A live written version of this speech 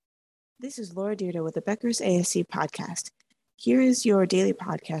This is Laura Deirdre with the Becker's ASC podcast. Here is your daily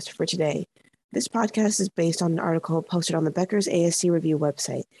podcast for today. This podcast is based on an article posted on the Becker's ASC Review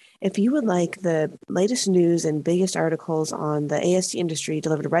website. If you would like the latest news and biggest articles on the ASC industry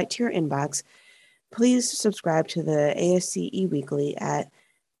delivered right to your inbox, please subscribe to the ASC e-weekly at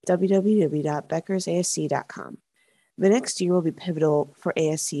www.beckersasc.com. The next year will be pivotal for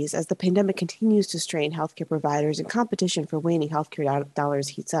ASCs as the pandemic continues to strain healthcare providers and competition for waning healthcare dollars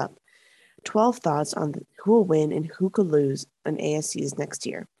heats up. 12 thoughts on who will win and who could lose on ASCs next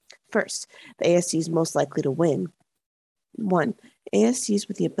year. First, the ASCs most likely to win. 1. ASCs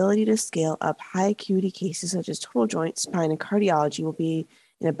with the ability to scale up high acuity cases such as total joint, spine, and cardiology will be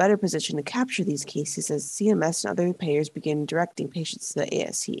in a better position to capture these cases as CMS and other payers begin directing patients to the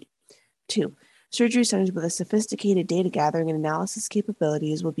ASC. 2. Surgery centers with a sophisticated data gathering and analysis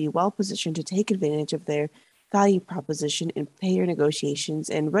capabilities will be well positioned to take advantage of their value proposition in payer negotiations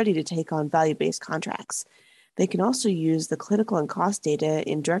and ready to take on value-based contracts. They can also use the clinical and cost data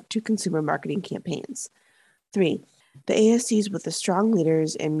in direct-to-consumer marketing campaigns. 3. The ASCs with the strong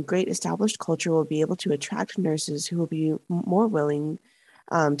leaders and great established culture will be able to attract nurses who will be more willing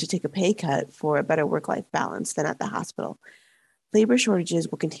to take a pay cut for a better work-life balance than at the hospital. Labor shortages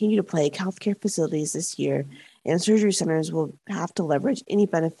will continue to plague healthcare facilities this year, and surgery centers will have to leverage any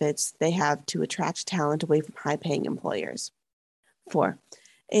benefits they have to attract talent away from high-paying employers. 4.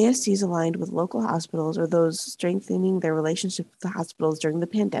 ASCs aligned with local hospitals or those strengthening their relationship with the hospitals during the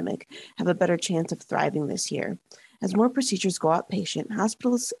pandemic have a better chance of thriving this year. As more procedures go outpatient,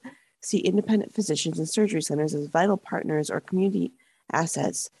 hospitals see independent physicians and surgery centers as vital partners or community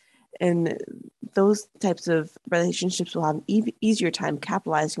assets, and those types of relationships will have an easier time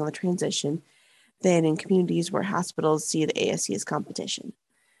capitalizing on the transition than in communities where hospitals see the ASC as competition.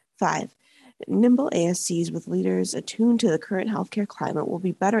 5. Nimble ASCs with leaders attuned to the current healthcare climate will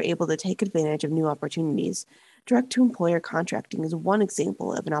be better able to take advantage of new opportunities. Direct-to-employer contracting is one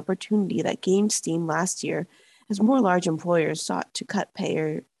example of an opportunity that gained steam last year as more large employers sought to cut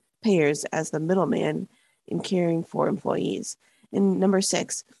payers as the middleman in caring for employees. And number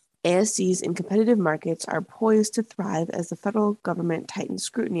 6, ASCs in competitive markets are poised to thrive as the federal government tightens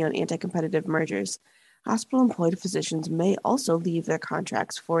scrutiny on anti-competitive mergers. Hospital-employed physicians may also leave their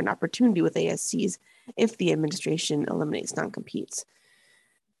contracts for an opportunity with ASCs if the administration eliminates non-competes.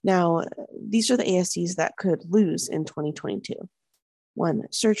 Now, these are the ASCs that could lose in 2022. 1.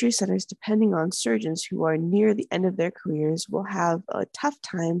 Surgery centers depending on surgeons who are near the end of their careers will have a tough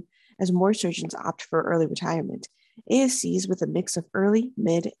time as more surgeons opt for early retirement. ASCs with a mix of early,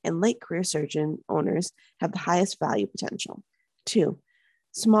 mid, and late career surgeon owners have the highest value potential. 2.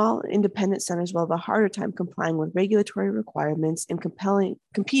 Small independent centers will have a harder time complying with regulatory requirements and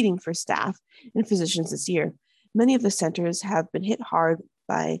competing for staff and physicians this year. Many of the centers have been hit hard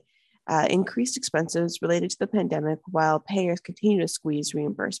by increased expenses related to the pandemic, while payers continue to squeeze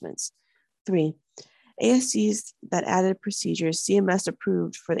reimbursements. 3. ASCs that added procedures CMS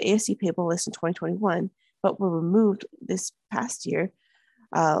approved for the ASC payable list in 2021, but were removed this past year,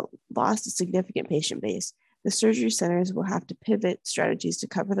 lost a significant patient base. The surgery centers will have to pivot strategies to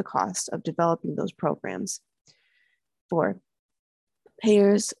cover the cost of developing those programs. 4.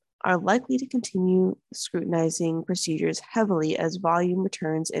 Payers are likely to continue scrutinizing procedures heavily as volume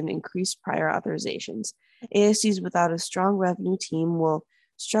returns and increased prior authorizations. ASCs without a strong revenue team will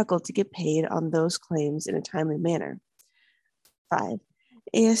struggle to get paid on those claims in a timely manner. 5.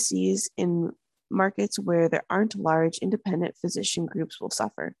 ASCs in markets where there aren't large independent physician groups will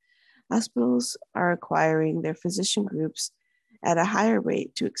suffer. Hospitals are acquiring their physician groups at a higher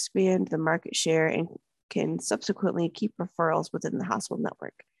rate to expand the market share and can subsequently keep referrals within the hospital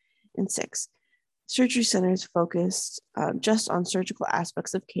network. And 6, surgery centers focused just on surgical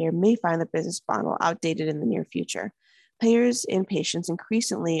aspects of care may find the business model outdated in the near future. Payers and patients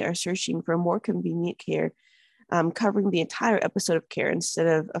increasingly are searching for more convenient care, covering the entire episode of care instead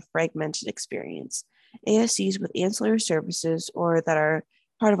of a fragmented experience. ASCs with ancillary services or that are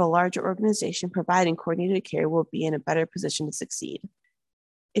part of a larger organization providing coordinated care will be in a better position to succeed.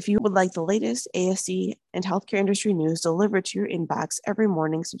 If you would like the latest ASC and healthcare industry news delivered to your inbox every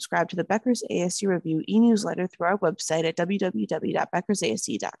morning, subscribe to the Becker's ASC Review e-newsletter through our website at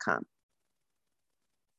www.beckersasc.com.